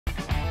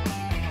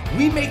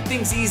We make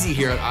things easy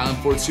here at Island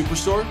Ford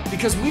Superstore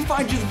because we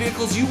find you the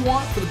vehicles you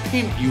want for the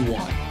payment you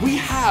want. We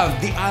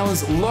have the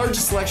island's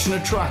largest selection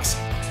of trucks.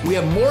 We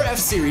have more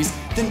F-Series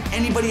than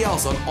anybody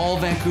else on all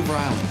Vancouver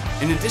Island.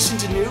 In addition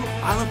to new,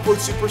 Island Ford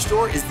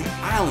Superstore is the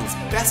island's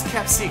best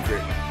kept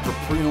secret for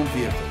pre-owned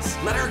vehicles.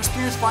 Let our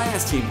experienced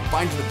finance team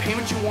find you the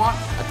payment you want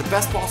at the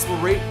best possible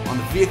rate on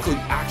the vehicle you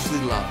actually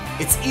love.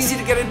 It's easy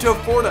to get into a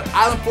Ford at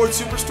Island Ford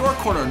Superstore,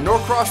 corner of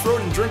Norcross Road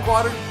and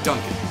Drinkwater,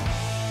 Duncan.